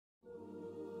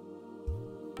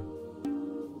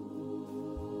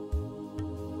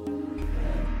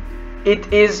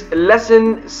It is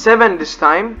lesson 7 this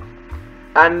time,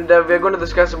 and we're going to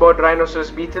discuss about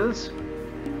Rhinocerosbeetles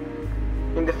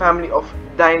in the family of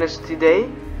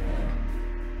Dynastidae.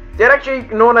 They're actually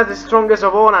known as the strongest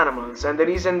of all animals, and the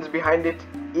reasons behind it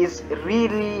is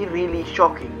really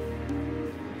shocking.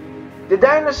 The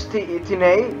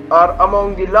Dynastidae are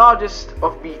among the largest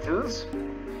of beetles,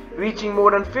 reaching more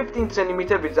than 15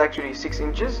 centimeters, which is actually 6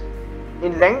 inches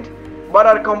in length, but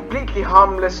are completely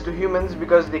harmless to humans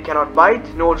because they cannot bite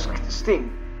nor sting.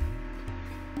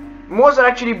 Most are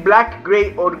actually black,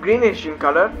 grey or greenish in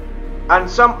color, and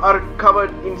some are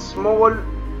covered in small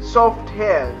soft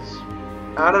hairs.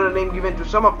 Another name given to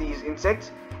some of these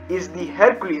insects is the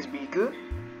Hercules beetle,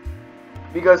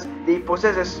 because they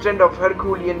possess a strength of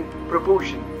Herculean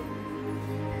proportion.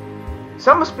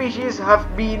 Some species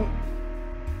have been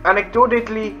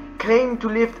anecdotally claimed to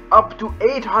lift up to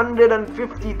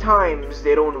 850 times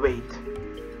their own weight.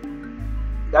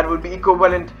 That would be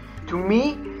equivalent to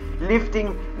me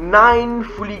lifting 9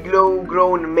 fully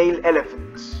grown male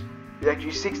elephants. It's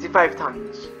actually 65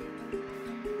 tons.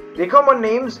 The common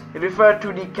names refer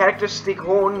to the characteristic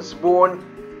horns borne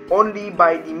only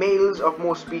by the males of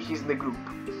most species in the group.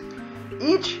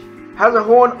 Each has a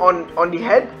horn on the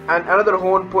head and another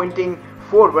horn pointing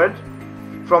forward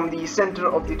from the center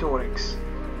of the thorax.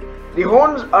 The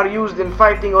horns are used in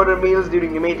fighting other males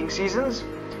during the mating seasons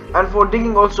and for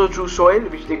digging also through soil,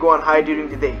 which they go and hide during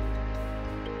the day.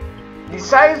 The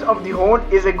size of the horn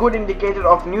is a good indicator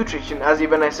of nutrition, as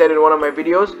even I said in one of my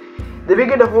videos. The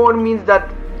bigger the horn means that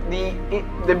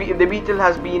the beetle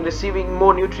has been receiving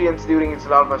more nutrients during its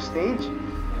larva stage,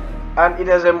 and it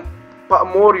has a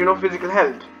more physical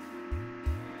health.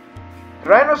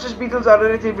 Rhinocerosbeetles are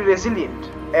relatively resilient.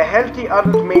 A healthy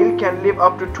adult male can live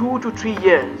up to 2 to 3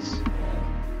 years,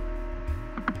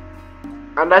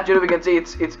 and that we can say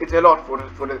it's a lot for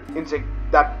an insect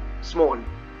that small.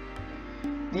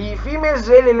 The females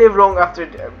rarely live long after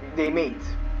they mate.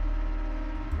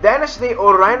 Dynastidae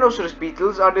or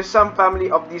Rhinocerosbeetles are the subfamily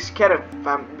of the scarab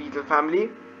beetle family,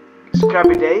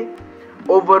 Scarabeidae.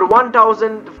 Over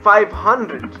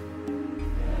 1,500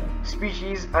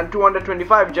 species and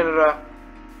 225 genera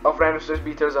of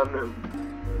Rhinocerosbeetles are known.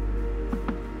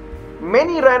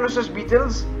 Many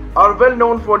Rhinocerosbeetles are well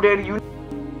known for their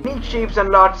unique shapes and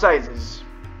large sizes.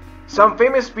 Some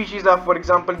famous species are, for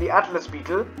example, the Atlas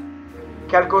beetle,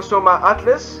 Calcosoma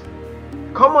atlas,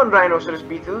 common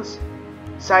Rhinocerosbeetles,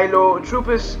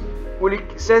 Psilotrupus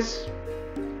ulysses,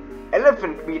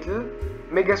 elephant beetle,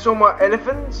 Megasoma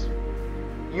elephans,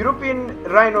 European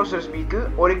Rhinoceros beetle,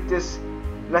 Oryctes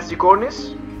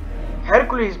nasicornis,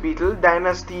 Hercules beetle,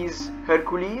 Dynastes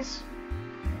hercules,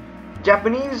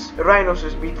 Japanese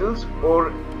Rhinoceros beetles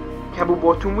or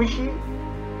Kabubotomushi,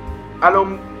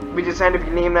 which is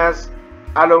scientifically named as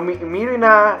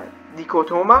Alomirina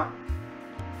dichotoma.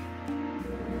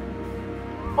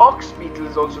 Ox beetle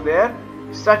is also there,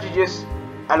 Strategis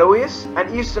aloeus,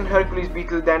 and Eastern Hercules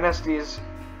beetle, Dynastes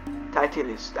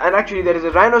titilis. And actually there is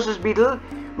a Rhinoceros beetle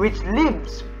which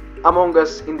lives among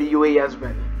us in the UAE as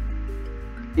well.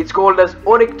 It's called as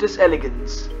Oryctes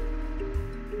elegans,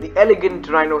 the elegant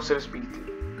Rhinoceros beetle.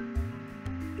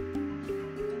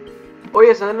 Oh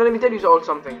yes, and let me tell you all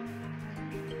something.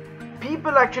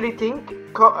 People actually think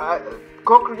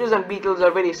cockroaches and beetles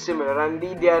are very similar, and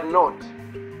indeed they are not.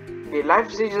 Their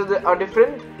life stages are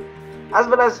different, as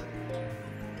well as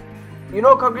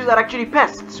cockroaches are actually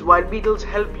pests, while beetles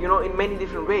help in many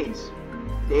different ways.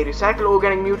 They recycle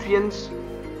organic nutrients,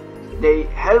 they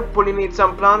help pollinate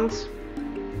some plants,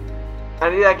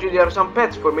 and actually there are some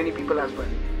pets for many people as well.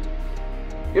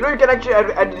 You can actually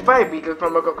identify a beetle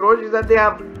from a cockroach is that they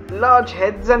have large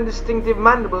heads and distinctive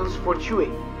mandibles for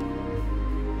chewing.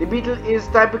 The beetle is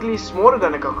typically smaller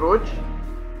than a cockroach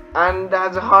and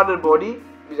has a harder body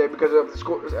because of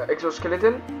the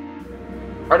exoskeleton.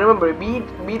 And remember,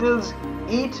 beetles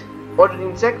eat other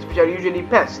insects, which are usually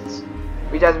pests,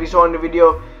 which, as we saw in the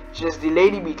video, which is the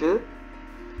lady beetle,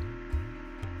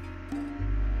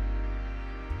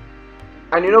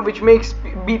 and which makes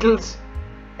beetles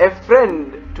a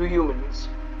friend to humans.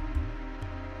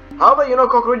 However,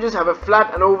 cockroaches have a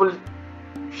flat and oval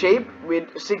shape with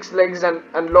 6 legs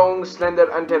and long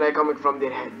slender antennae coming from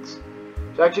their heads.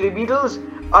 So actually beetles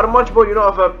are much more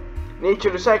of a nature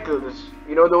recyclers.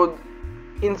 Those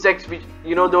insects which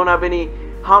don't have any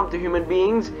harm to human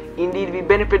beings. Indeed, we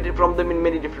benefited from them in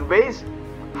many different ways.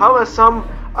 However, some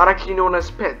are actually known as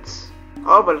pets.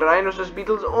 However, Rhinoceros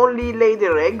beetles only lay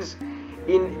their eggs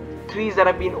in trees that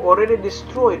have been already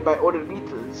destroyed by other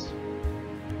beetles.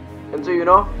 And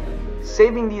so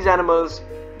saving these animals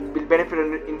will benefit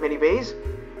in many ways.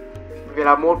 We will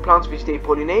have more plants which they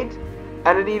pollinate,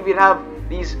 and indeed we'll have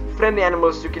these friendly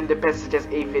animals to kill the pests such as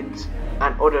aphids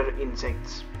and other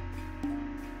insects.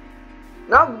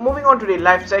 Now moving on to the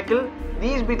life cycle,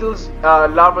 these beetles'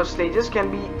 larval stages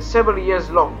can be several years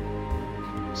long.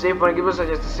 Say for example such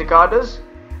as the cicadas,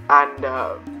 and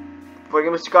for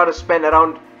example cicadas spend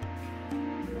around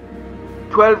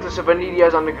 12 to 17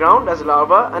 years on the ground as a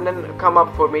larva and then come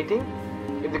up for mating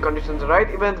if the conditions are right.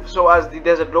 Even so, as the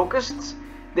desert locusts,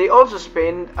 they also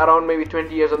spend around maybe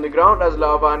 20 years on the ground as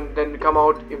larva and then come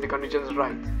out if the conditions are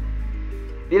right.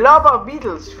 The larvae of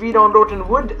beetles feed on rotten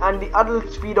wood and the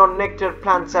adults feed on nectar,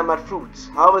 plants, and fruits.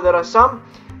 However, there are some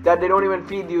that they don't even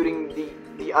feed during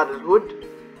the adulthood.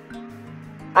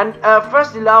 And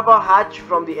first the larvae hatch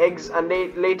from the eggs and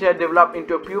they later develop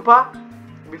into a pupa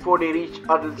before they reach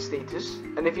adult status,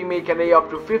 and the female can lay up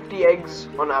to 50 eggs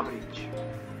on average.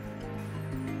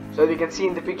 So as you can see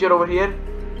in the picture over here,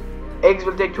 eggs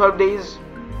will take 12 days,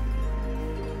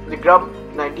 the grub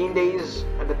 19 days,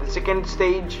 and then the second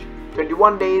stage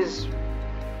 21 days,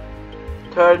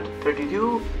 third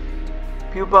 32,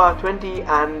 pupa 20,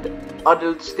 and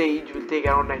adult stage will take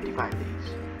around 95 days.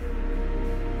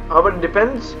 However, it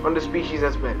depends on the species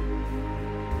as well.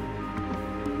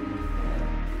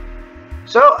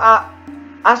 So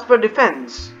as per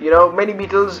defense, many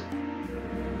beetles,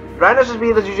 rhinoceros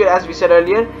beetles usually, as we said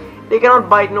earlier, they cannot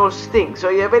bite nor sting, so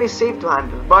they are very safe to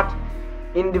handle. But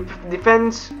in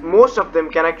defense, most of them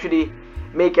can actually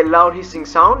make a loud hissing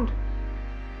sound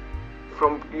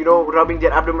from rubbing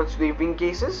their abdomens to their wing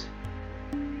cases,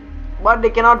 but they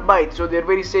cannot bite, so they are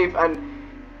very safe and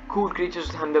cool creatures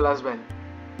to handle as well.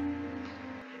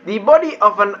 The body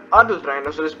of an adult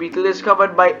rhinoceros beetle is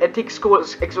covered by a thick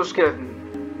exoskeleton.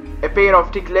 A pair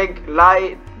of thick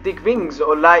wings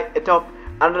lie atop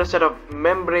another set of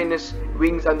membranous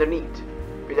wings underneath,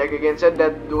 which I again said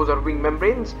that those are wing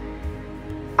membranes,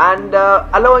 and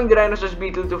allowing the rhinoceros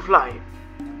beetle to fly,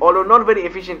 although not very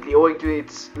efficiently owing to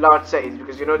its large size,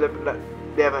 because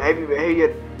they have a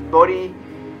heavier body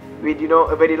with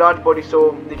a very large body,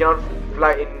 so they cannot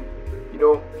fly in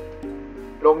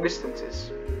long distances.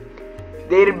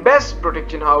 Their best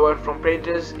protection, however, from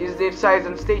predators is their size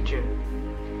and stature.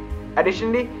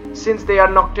 Additionally, since they are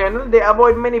nocturnal, they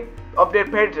avoid many of their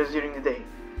predators during the day.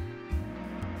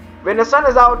 When the sun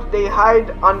is out, they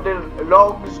hide under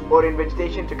logs or in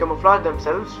vegetation to camouflage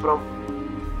themselves from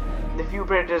the few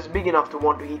predators big enough to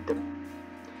want to eat them.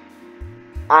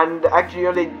 And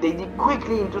actually, they dig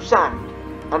quickly into sand,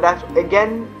 and that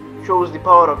again shows the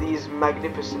power of these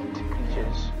magnificent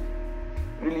creatures.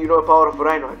 Really, power of a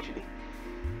rhino actually.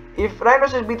 If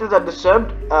rhinoceros beetles are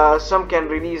disturbed, some can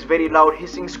release very loud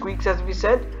hissing squeaks, as we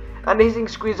said, and the hissing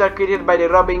squeaks are created by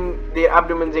rubbing their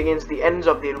abdomens against the ends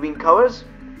of their wing covers.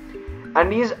 And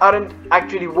these aren't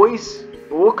actually voice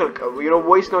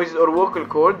noises or vocal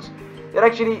cords.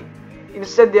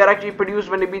 Instead they are actually produced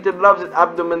when the beetle rubs its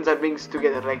abdomens and wings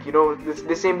together, like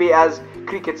the same way as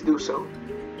crickets do so.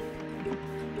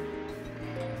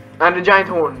 And the giant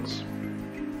horns.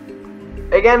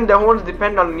 Again, the horns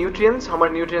depend on nutrients, how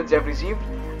much nutrients they have received,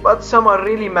 but some are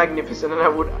really magnificent, and I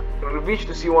would wish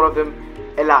to see one of them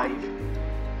alive.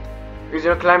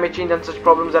 Because climate change and such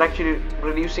problems are actually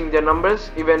reducing their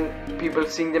numbers. Even people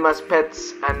seeing them as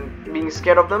pets and being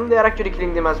scared of them, they are actually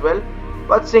killing them as well.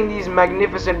 But seeing these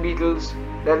magnificent beetles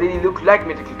that really look like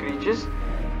mythical creatures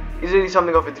is really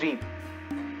something of a dream.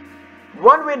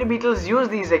 One way the beetles use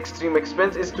these extreme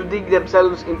experiments is to dig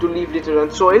themselves into leaf litter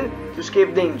and soil to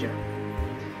escape danger.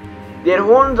 Their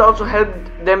horns also help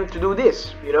them to do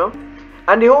this,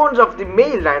 and the horns of the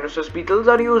male rhinoceros beetles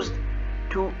are used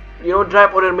to,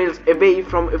 drive other males away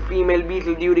from a female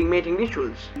beetle during mating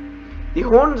rituals. The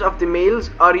horns of the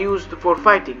males are used for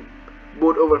fighting,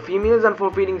 both over females and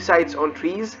for feeding sites on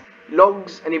trees,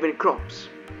 logs, and even crops.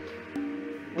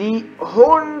 The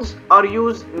horns are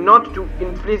used not to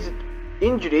inflict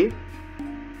injury,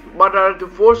 but are to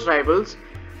force rivals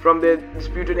from the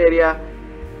disputed area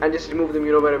and just remove them,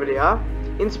 wherever they are.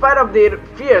 In spite of their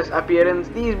fierce appearance,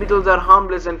 these beetles are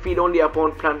harmless and feed only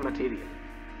upon plant material.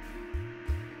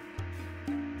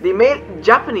 The male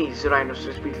Japanese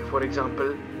rhinoceros beetle, for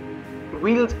example,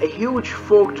 wields a huge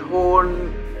forked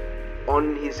horn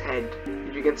on his head,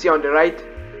 which you can see on the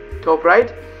top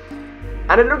right,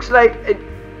 and it looks like a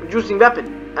juicing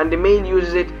weapon, and the male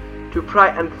uses it to pry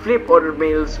and flip other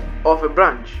males off a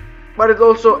branch. But it's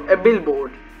also a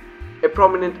billboard, a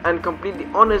prominent and completely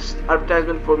honest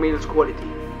advertisement for males' quality.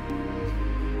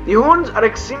 The horns are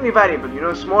extremely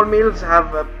variable. Small males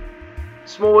have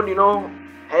small,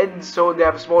 heads, so they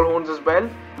have small horns as well,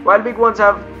 while big ones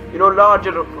have,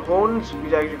 larger horns,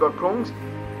 which actually got prongs,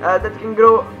 that can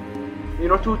grow,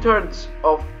 2/3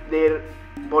 of their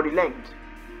body length.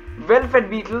 Well-fed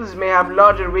beetles may have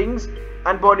larger wings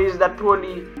and bodies than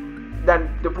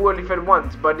the poorly fed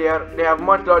ones, but they have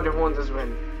much larger horns as well.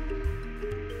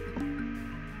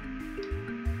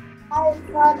 Hi,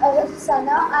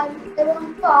 Sana. I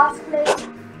want to ask,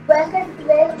 where are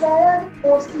they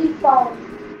mostly found?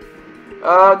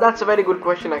 That's a very good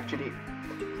question, actually.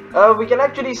 We can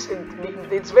actually,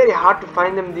 it's very hard to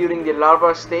find them during the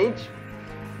larva stage,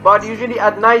 but usually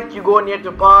at night you go near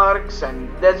to parks and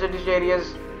desertish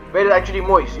areas where it's actually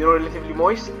moist, relatively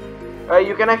moist.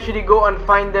 You can actually go and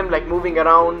find them like moving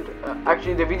around.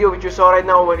 Actually, the video which you saw right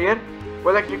now over here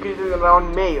was actually created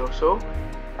around May or so,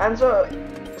 and so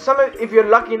if you're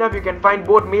lucky enough, you can find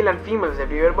both male and females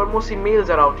everywhere, but mostly males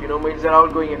are out. Males are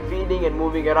out going and feeding and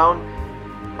moving around,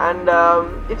 and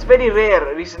it's very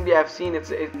rare. Recently I've seen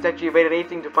it's actually a very rare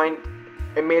thing to find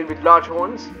a male with large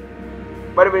horns,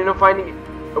 but finding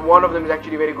one of them is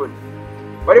actually very good.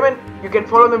 But even you can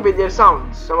follow them with their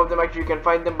sounds. Some of them actually you can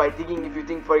find them by digging. If you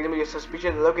think, for example, you're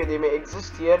suspicious that okay, they may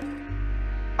exist here.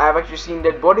 I've actually seen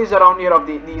dead bodies around here of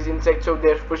these insects, so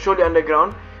they're for surely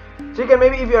underground. So you can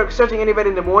maybe, if you're searching anywhere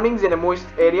in the mornings in a moist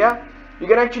area, you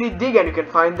can actually dig and you can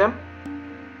find them.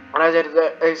 And as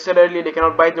I said earlier, they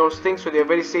cannot bite those things, so they're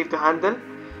very safe to handle.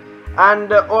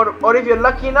 And or if you're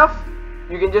lucky enough,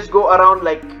 you can just go around,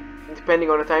 like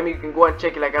depending on the time, you can go and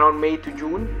check like around May to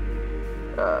June.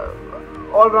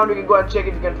 All around you can go and check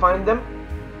if you can find them.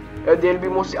 They'll be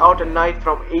mostly out at night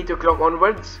from 8 o'clock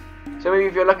onwards. So maybe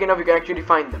if you're lucky enough, you can actually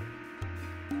find them.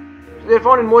 So they're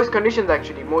found in moist conditions,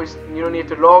 actually. Moist, near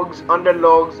to logs, under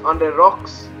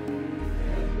rocks.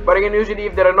 But again, usually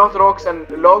if there are not rocks and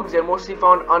logs, they're mostly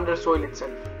found under soil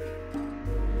itself.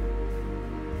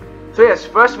 So yes,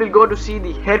 first we'll go to see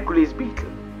the Hercules beetle.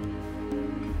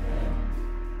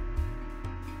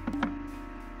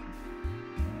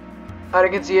 And you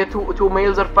can see here two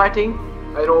males are fighting.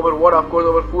 I don't know over what, of course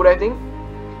over food, I think.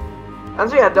 And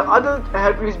so yeah, the adult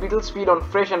Hercules beetles feed on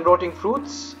fresh and rotting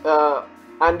fruits,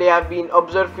 and they have been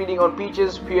observed feeding on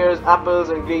peaches, pears, apples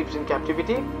and grapes in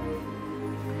captivity.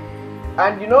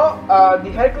 And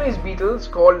the Hercules beetles,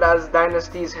 called as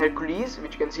Dynastes Hercules,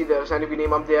 which you can see the scientific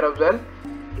name up there as well,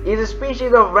 is a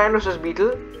species of Rhinoceros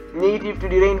beetle native to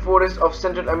the rainforests of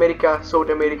Central America, South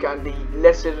America and the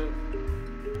Lesser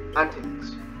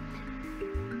Antilles.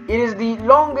 It is the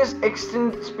longest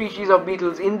extant species of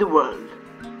beetles in the world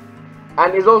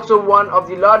and is also one of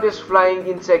the largest flying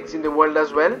insects in the world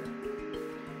as well.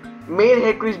 Male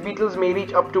Hercules beetles may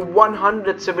reach up to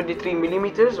 173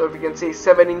 millimeters, or if you can say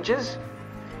 7 inches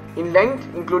in length,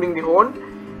 including the horn,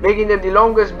 making them the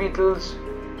longest beetles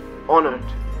on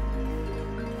Earth.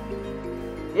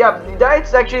 Yeah, the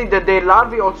diets actually that their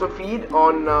larvae also feed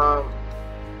on,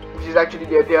 which is actually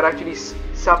they are actually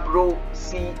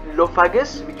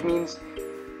saprocoelophagous, which means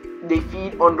they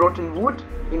feed on rotten wood,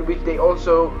 in which they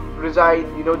also reside,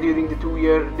 during the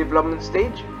 2-year development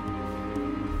stage.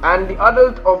 And the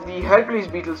adult of the Hercules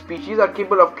beetle species are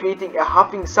capable of creating a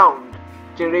huffing sound,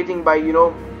 generating by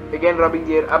again rubbing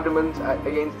their abdomens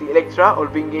against the electra or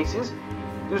wing gases,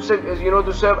 to serve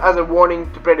as a warning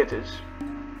to predators.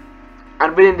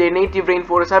 And within their native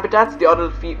rainforest habitats, the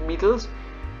adult beetles,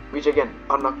 which again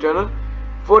are nocturnal,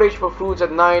 forage for fruits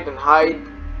at night and hide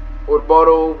or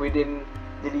burrow within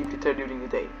the leaf litter during the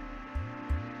day.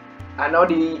 And now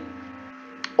the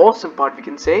awesome part, we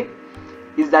can say,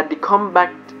 is that the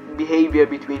combat behavior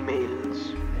between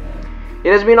males.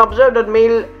 It has been observed that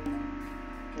male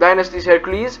Dynastes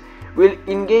Hercules will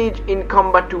engage in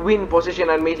combat to win possession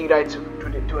and mating rights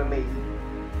to a male.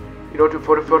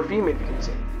 For a female, we can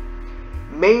say.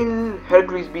 Male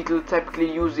Hercules beetles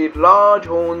typically use their large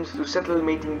horns to settle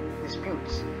mating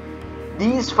disputes.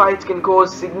 These fights can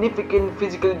cause significant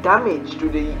physical damage to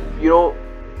the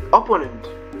opponent,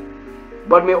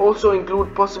 but may also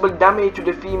include possible damage to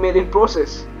the female in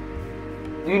process.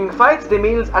 During fights, the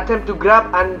males attempt to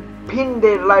grab and pin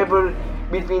their rival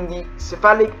between the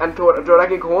cephalic and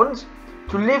thoracic horns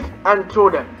to lift and throw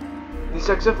them. The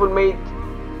successful mate,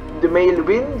 the male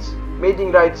wins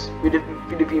mating rights with the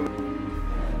female.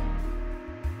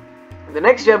 The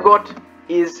next we have got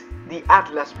is the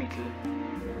Atlas beetle,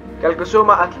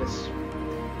 Calcosoma atlas.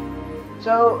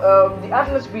 So the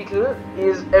Atlas beetle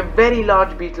is a very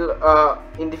large beetle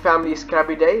in the family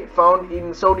Scarabeidae, found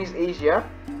in Southeast Asia,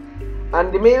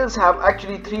 and the males have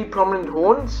actually 3 prominent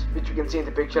horns, which you can see in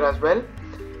the picture as well.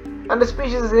 And the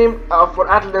species is named for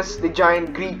Atlas, the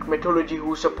giant Greek mythology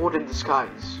who supported the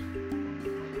skies.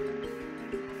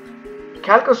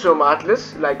 Calcosoma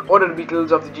atlas, like other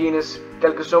beetles of the genus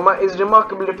Calcosoma, is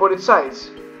remarkable for its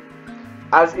size,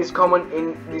 as is common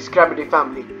in the Scarabeidae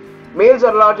family. Males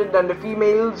are larger than the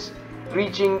females,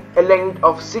 reaching a length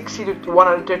of 60 to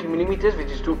 130 millimeters, which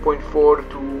is 2.4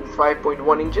 to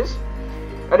 5.1 inches.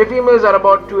 And the females are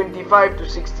about 25 to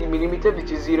 60 millimeters,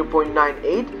 which is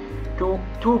 0.98 to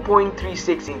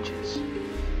 2.36 inches.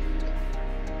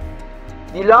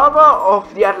 The larva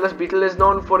of the Atlas beetle is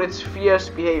known for its fierce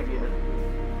behavior,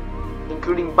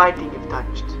 including biting if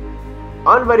touched.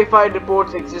 Unverified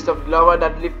reports exist of larvae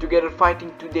that live together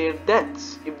fighting to their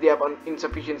deaths if they have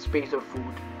insufficient space or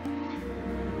food.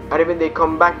 And even they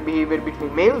combat behavior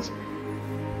between males.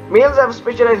 Males have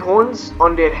specialized horns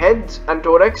on their heads and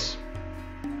thorax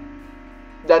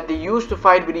that they use to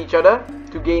fight with each other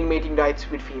to gain mating rights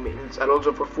with females, and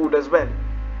also for food as well.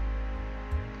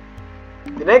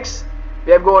 The next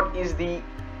we have got is the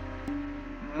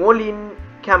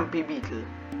Mollecampi beetle,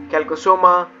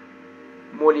 Chalcosoma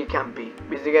mollecampi,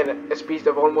 which is again a species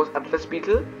of almost Atlas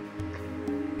beetle.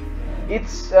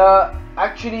 It's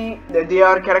actually, they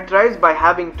are characterized by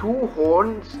having two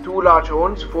large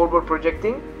horns forward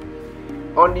projecting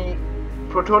on the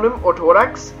protonum or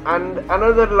thorax, and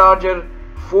another larger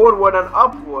forward and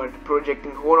upward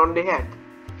projecting horn on the head.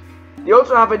 They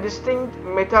also have a distinct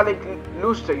metallic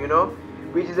luster,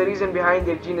 which is the reason behind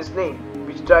their genus name,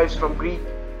 which derives from Greek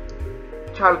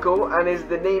chalco, and is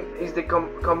the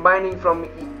combining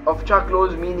of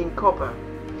chaklos, meaning copper.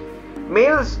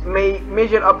 Males may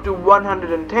measure up to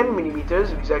 110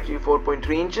 millimeters, which is actually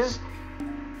 4.3 inches,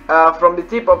 from the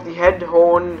tip of the head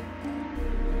horn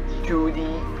to the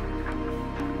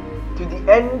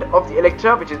end of the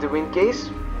electra, which is the wing case.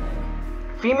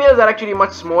 Females are actually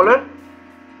much smaller,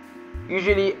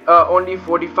 usually only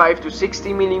 45 to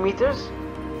 60 millimeters,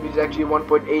 which is actually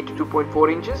 1.8 to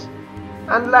 2.4 inches,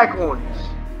 and lack horns.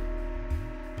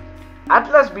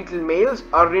 Atlas beetle males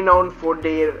are renowned for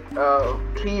their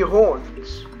 3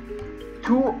 horns,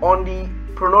 2 on the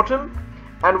pronotum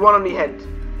and 1 on the head.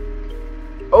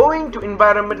 Owing to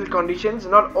environmental conditions,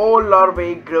 not all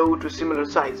larvae grow to similar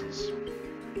sizes.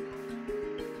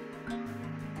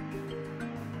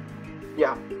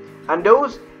 And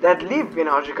those that live in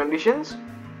harsher conditions,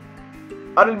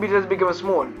 adult beetles become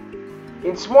small.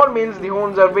 In small males, the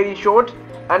horns are very short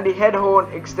and the head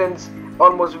horn extends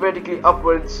almost vertically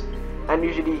upwards and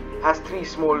usually has 3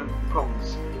 small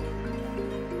prongs.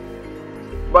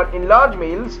 But in large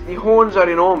males, the horns are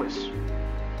enormous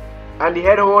and the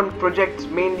head horn projects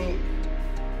mainly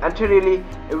anteriorly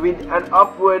with an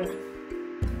upward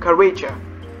curvature.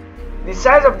 The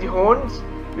size of the horns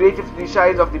relative to the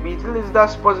size of the beetle is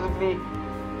thus positively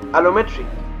allometric,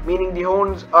 meaning the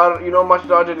horns are much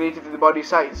larger relative to the body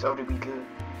size of the beetle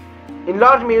in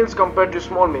large males compared to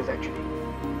small males, actually,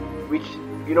 which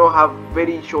have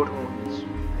very short horns.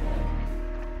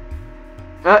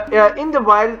 In the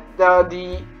wild,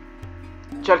 the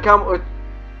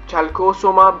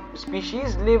Chalcosoma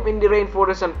species live in the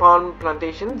rainforests and palm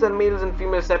plantations, and males and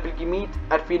females separately meet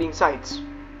at feeding sites.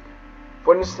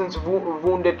 For instance,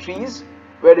 wounded trees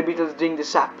where the beetles drink the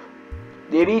sap.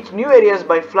 They reach new areas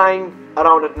by flying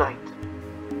around at night.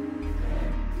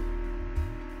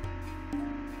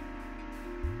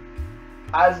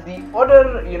 As the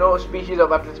other species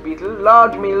of Atlas beetle,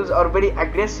 large males are very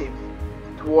aggressive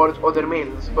towards other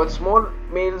males, but small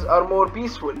males are more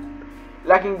peaceful,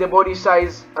 lacking the body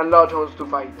size and large horns to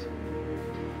fight.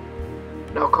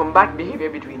 Now, combat behavior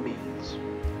between males.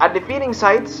 At the feeding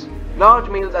sites, large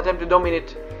males attempt to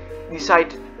dominate the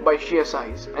site by sheer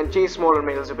size and chase smaller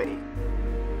males away.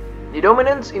 The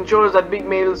dominance ensures that big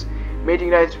males mating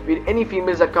rights with any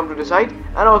females that come to the site,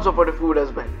 and also for the food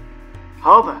as well.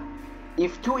 However,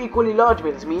 if 2 equally large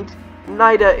males meet,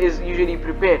 neither is usually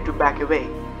prepared to back away,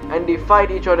 and they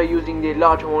fight each other using their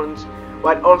large horns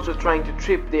while also trying to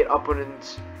trip their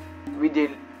opponents with their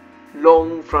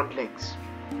long front legs.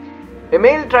 A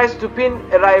male tries to pin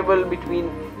a rival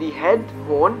between the head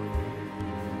horn,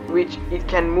 which it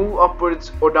can move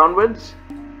upwards or downwards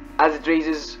as it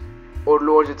raises or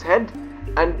lowers its head,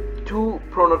 and 2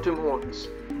 pronotum horns.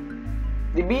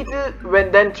 The beetle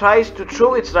then tries to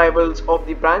throw its rivals off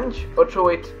the branch or throw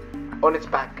it on its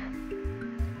back,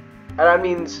 and that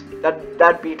means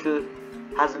that beetle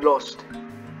has lost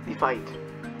the fight.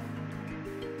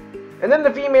 And then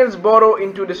the females burrow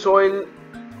into the soil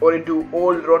or into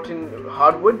old rotten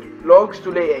hardwood logs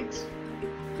to lay eggs.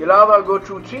 The larvae go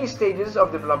through 3 stages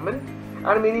of development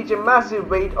and may reach a massive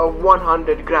weight of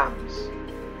 100 grams.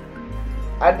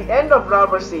 At the end of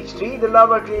larva stage 3, the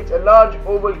larva creates a large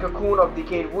oval cocoon of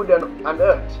decayed wood and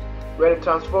earth, where it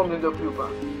transforms into a pupa,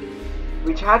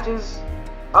 which hatches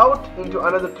out into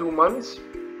another 2 months,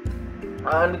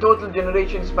 and the total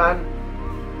generation span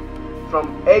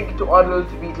from egg to adult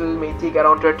beetle may take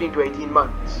around 13 to 18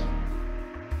 months.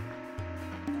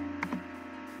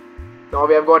 Now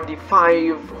we have got the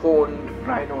 5-horned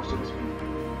rhinoceros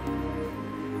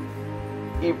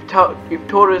beetle,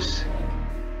 Iptorus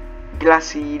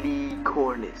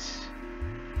glacialicornis.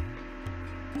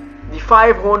 The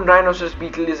 5-horned rhinoceros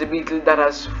beetle is a beetle that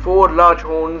has 4 large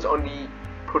horns on the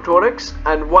prothorax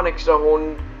and 1 extra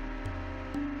horn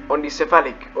on the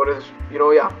cephalic, or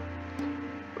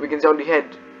we can say on the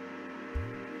head.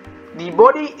 The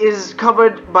body is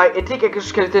covered by a thick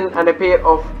exoskeleton, and a pair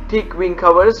of thick wing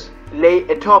covers lay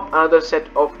atop another set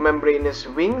of membranous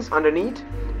wings underneath,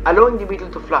 allowing the beetle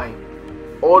to fly,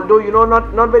 although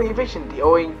not very efficiently,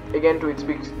 owing again to its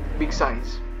big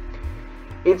size.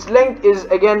 Its length is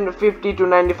again 50 to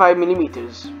 95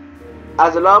 millimeters.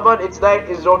 As a larva, its diet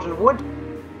is rotten wood,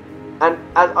 and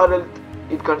as adult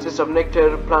it consists of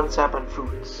nectar, plant sap and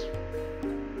fruits.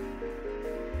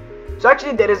 So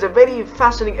actually there is a very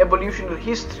fascinating evolutionary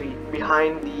history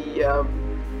behind the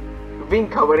wing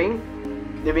covering.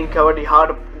 The wing cover,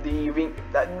 the wing,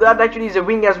 that actually is a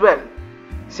wing as well.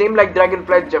 Same like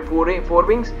dragonflies which have 4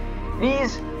 wings.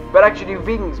 These were actually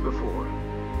wings before.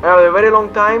 And after a very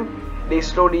long time, they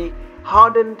slowly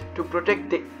hardened to protect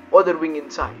the other wing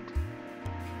inside.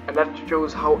 And that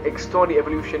shows how extraordinary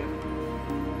evolution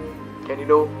can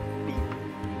leap.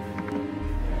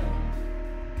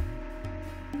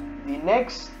 The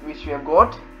next which we have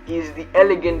got is the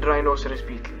elegant rhinoceros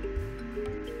beetle,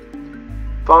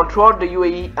 found throughout the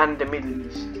UAE and the Middle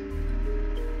East.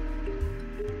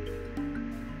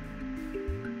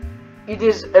 It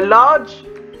is a large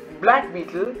black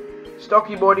beetle,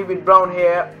 stocky body with brown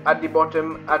hair at the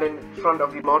bottom and in front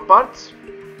of the mouth parts.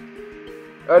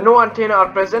 No antennae are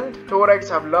present. Thorax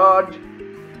have large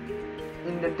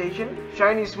indentation,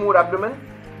 shiny smooth abdomen.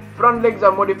 Front legs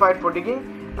are modified for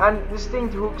digging, and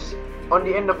distinct hooks on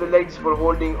the end of the legs for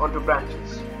holding onto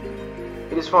branches.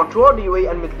 It is found throughout the UAE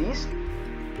and Middle East,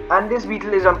 and this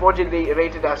beetle is unfortunately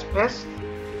rated as pest.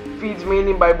 Feeds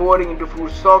mainly by boring into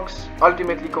fruit stalks,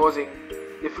 ultimately causing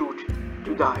the fruit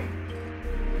to die.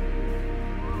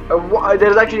 There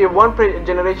is actually one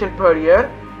generation per year.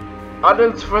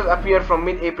 Adults first appear from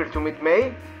mid-April to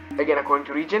mid-May, again according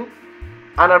to region,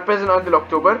 and are present until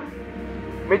October.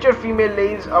 Mature female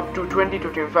lays up to 20 to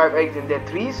 25 eggs in dead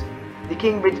trees,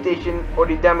 decaying vegetation, or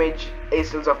the damaged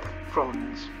acils of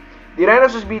fronds. The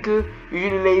rhinoceros beetle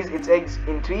usually lays its eggs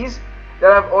in trees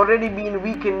that have already been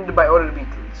weakened by other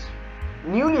beetles.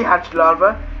 Newly hatched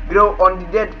larvae grow on the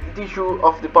dead tissue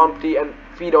of the palm tree and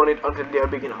feed on it until they are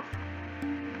big enough.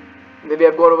 The we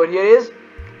have got over here is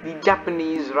the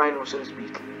Japanese rhinoceros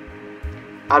beetle,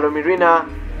 Alomyrina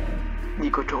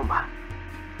nicotoma.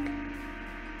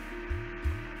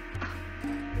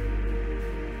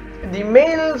 The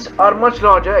males are much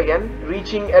larger, again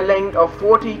reaching a length of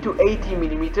 40 to 80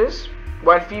 millimeters,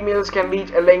 while females can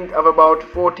reach a length of about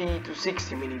 40 to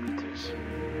 60 millimeters.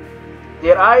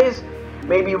 Their eyes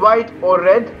may be white or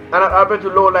red and are able to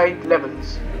low light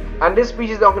levels, and this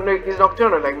species is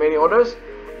nocturnal like many others,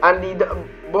 and the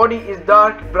body is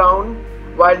dark brown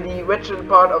while the ventral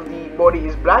part of the body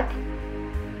is black,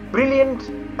 brilliant,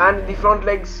 and the front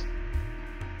legs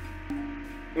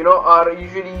are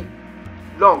usually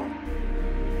long.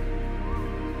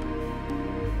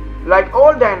 Like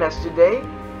all Dynasty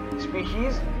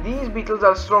species, these beetles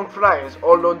are strong flyers,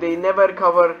 although they never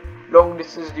cover long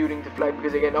distance during the flight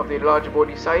because again of their large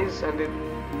body size and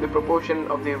the proportion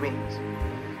of their wings.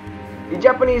 The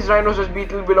Japanese rhinoceros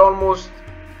beetle will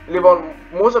live on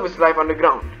most of its life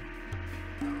underground,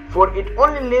 for it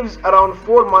only lives around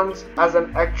 4 months as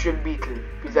an actual beetle,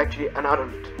 which is actually an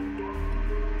adult.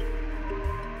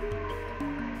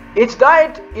 Its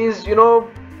diet is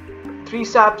tree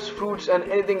saps, fruits and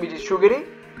anything which is sugary,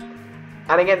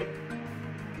 and again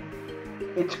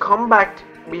its compact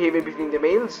behavior between the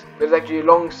males. There is actually a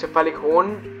long cephalic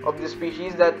horn of this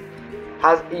species that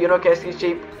has characteristic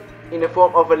shape in the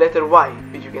form of a letter Y,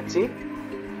 which you can see,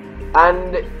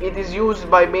 and it is used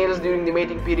by males during the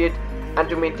mating period and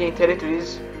to maintain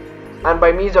territories, and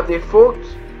by means of their forked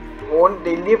horn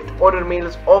they lift other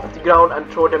males off the ground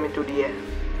and throw them into the air.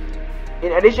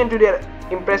 In addition to their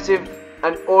impressive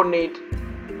and ornate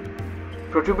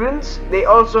protuberance, they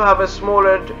also have a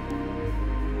smaller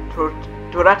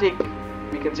thoracic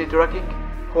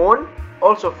horn,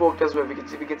 also forked as well. We can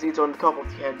see it's on the top of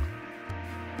the head.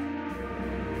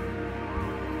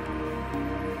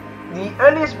 The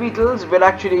earliest beetles will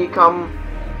actually come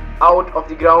out of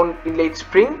the ground in late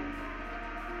spring,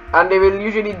 and they will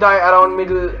usually die around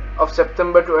middle of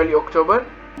September to early October,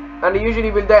 and they usually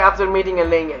will die after mating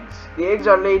and laying eggs. The eggs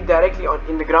are laid directly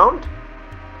in the ground,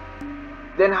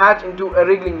 then hatch into a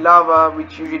wriggling larva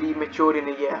which usually mature in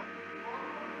a year.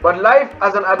 But life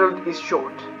as an adult is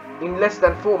short. in less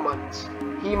than 4 months.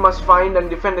 He must find and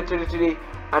defend a territory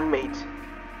and mate.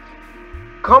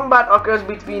 Combat occurs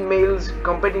between males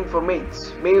competing for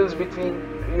mates. Males between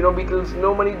beetles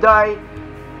normally die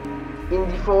in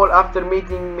the fall after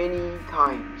mating many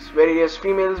times, whereas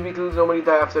females beetles normally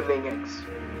die after laying eggs.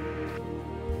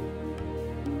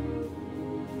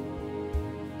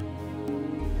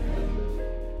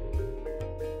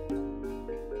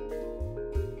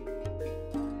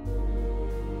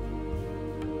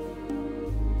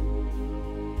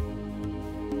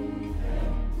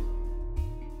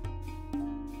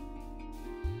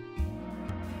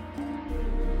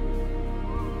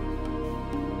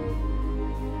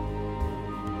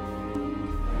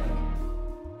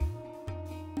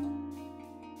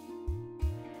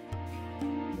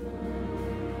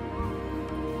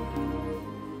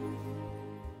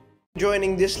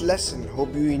 Joining this lesson.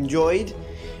 Hope you enjoyed,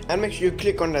 and make sure you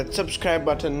click on that subscribe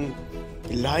button,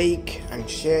 like and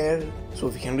share, so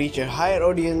we can reach a higher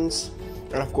audience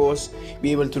and of course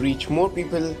be able to reach more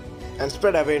people and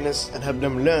spread awareness and help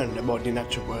them learn about the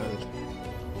natural world.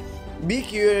 Be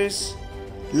curious,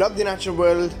 love the natural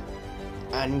world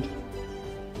and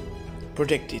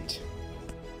protect it.